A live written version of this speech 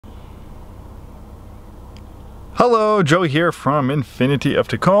Hello, Joe here from INFINITI of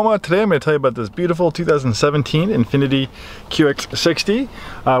Tacoma. Today I'm going to tell you about this beautiful 2017 INFINITI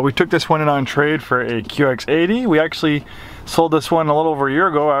QX60. We took this one in on trade for a QX80. We actually sold this one a little over a year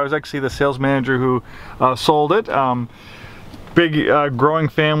ago. I was actually the sales manager who sold it. Big growing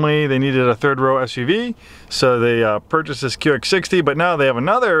family, they needed a third row SUV, so they purchased this QX60, but now they have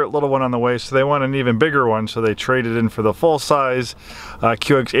another little one on the way, so they want an even bigger one, so they traded in for the full-size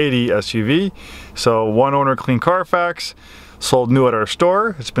QX80 SUV. So one owner, clean Carfax, sold new at our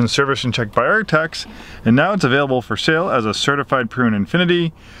store. It's been serviced and checked by our techs, and now it's available for sale as a certified pre-owned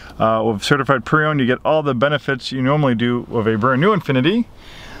INFINITI. With certified pre-owned, you get all the benefits you normally do with a brand new INFINITI.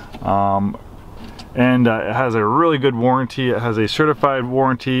 And it has a really good warranty. It has a certified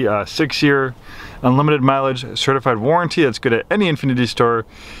warranty, 6-year unlimited mileage certified warranty. That's good at any INFINITI store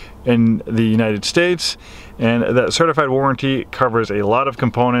in the United States, and that certified warranty covers a lot of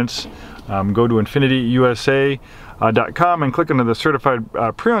components. Go to INFINITIUSA.com and click into the certified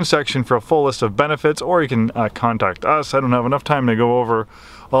pre-owned section for a full list of benefits, or you can contact us. I don't have enough time to go over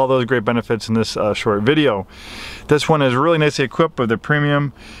all those great benefits in this short video. This one is really nicely equipped with the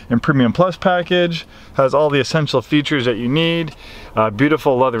Premium and Premium Plus package. Has all the essential features that you need.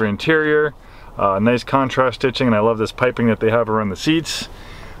 Beautiful leather interior, nice contrast stitching, and I love this piping that they have around the seats.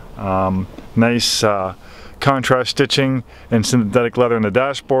 Nice contrast stitching and synthetic leather in the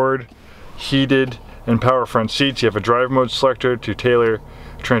dashboard. Heated and power front seats. You have a drive mode selector to tailor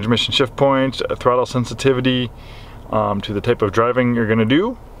transmission shift points, throttle sensitivity to the type of driving you're going to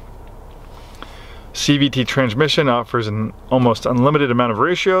do. CVT transmission offers an almost unlimited amount of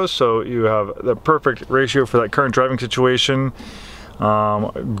ratios, so you have the perfect ratio for that current driving situation.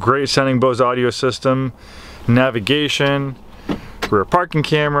 Great sounding Bose audio system, navigation, rear parking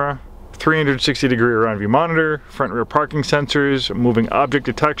camera, 360-degree around view monitor, front rear parking sensors, moving object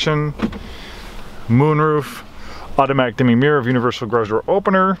detection, moonroof, automatic dimming mirror, universal garage door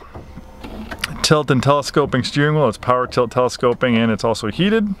opener, tilt and telescoping steering wheel. It's power tilt telescoping, and it's also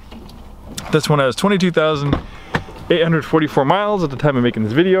heated. This one has 22,844 miles at the time of making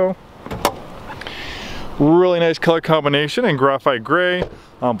this video. Really nice color combination in graphite gray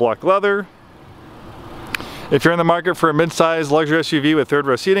on black leather. If you're in the market for a mid-size luxury SUV with third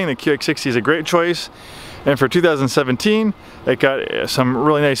row seating, the QX60 is a great choice. And for 2017, it got some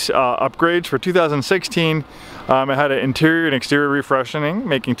really nice upgrades. For 2016, it had an interior and exterior refreshing,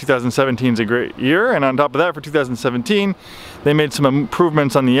 making 2017 a great year. And on top of that, for 2017, they made some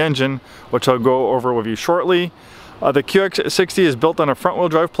improvements on the engine, which I'll go over with you shortly. The QX60 is built on a front-wheel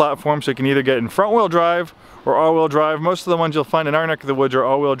drive platform, so you can either get in front-wheel drive or all-wheel drive. Most of the ones you'll find in our neck of the woods are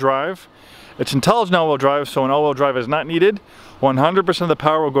all-wheel drive. It's intelligent all-wheel drive, so when all-wheel drive is not needed, 100% of the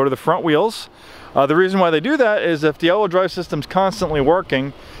power will go to the front wheels. The reason why they do that is if the all-wheel drive system's constantly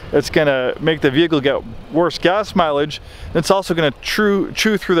working, it's going to make the vehicle get worse gas mileage. It's also going to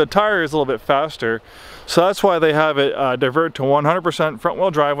chew through the tires a little bit faster. So that's why they have it divert to 100%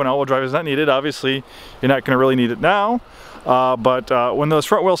 front-wheel drive when all-wheel drive is not needed. Obviously, you're not going to really need it now, but when those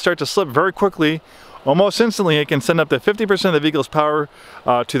front wheels start to slip very quickly, almost instantly, it can send up to 50% of the vehicle's power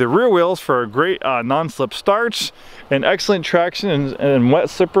to the rear wheels for great non-slip starts and excellent traction in wet,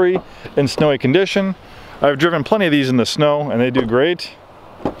 slippery, and snowy condition. I've driven plenty of these in the snow, and they do great.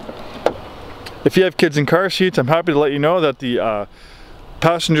 If you have kids in car seats, I'm happy to let you know that the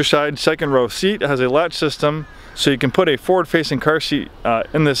passenger side second row seat has a latch system, so you can put a forward-facing car seat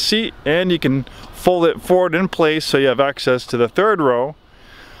in this seat, and you can fold it forward in place so you have access to the third row.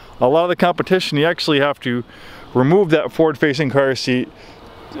 A lot of the competition, you actually have to remove that forward-facing car seat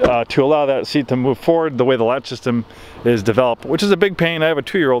to allow that seat to move forward the way the latch system is developed, which is a big pain. I have a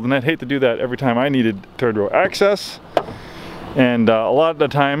 2-year-old, and I'd hate to do that every time I needed third row access. And a lot of the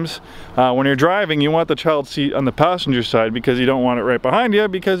times when you're driving, you want the child seat on the passenger side because you don't want it right behind you,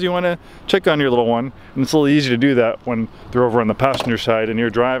 because you want to check on your little one, and it's a little easier to do that when they're over on the passenger side and you're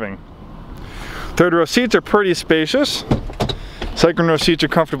driving. Third row seats are pretty spacious. Second row seats are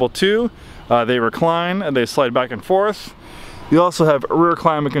comfortable too. They recline and they slide back and forth. You also have rear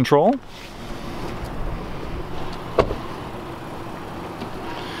climate control.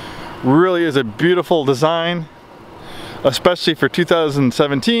 Really is a beautiful design, especially for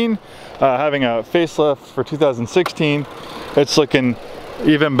 2017. Having a facelift for 2016, it's looking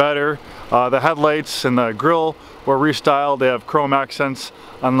even better. The headlights and the grille were restyled. They have chrome accents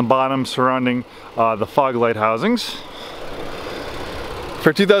on the bottom surrounding the fog light housings.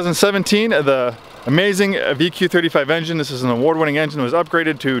 For 2017, the amazing VQ35 engine, this is an award-winning engine, was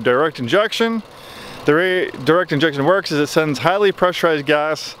upgraded to direct injection. The way direct injection works is it sends highly pressurized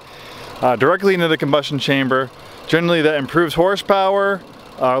gas directly into the combustion chamber. Generally that improves horsepower,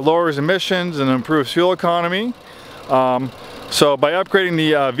 lowers emissions, and improves fuel economy. So by upgrading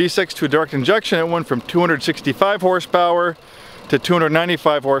the V6 to a direct injection, it went from 265 horsepower to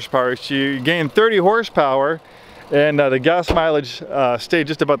 295 horsepower. So you gain 30 horsepower, and the gas mileage stayed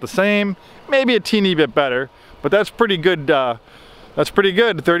just about the same, maybe a teeny bit better, but that's pretty good. That's pretty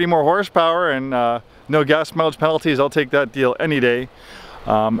good. 30 more horsepower and no gas mileage penalties. I'll take that deal any day.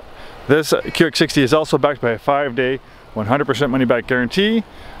 This QX60 is also backed by a 5-day, 100% money back guarantee,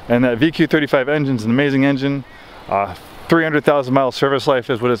 and that VQ35 engine is an amazing engine. 300,000 mile service life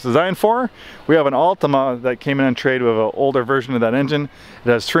is what it's designed for. We have an Altima that came in on trade with an older version of that engine. It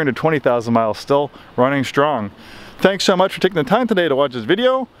has 320,000 miles still running strong. Thanks so much for taking the time today to watch this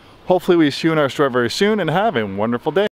video. Hopefully we see you in our store very soon, and have a wonderful day.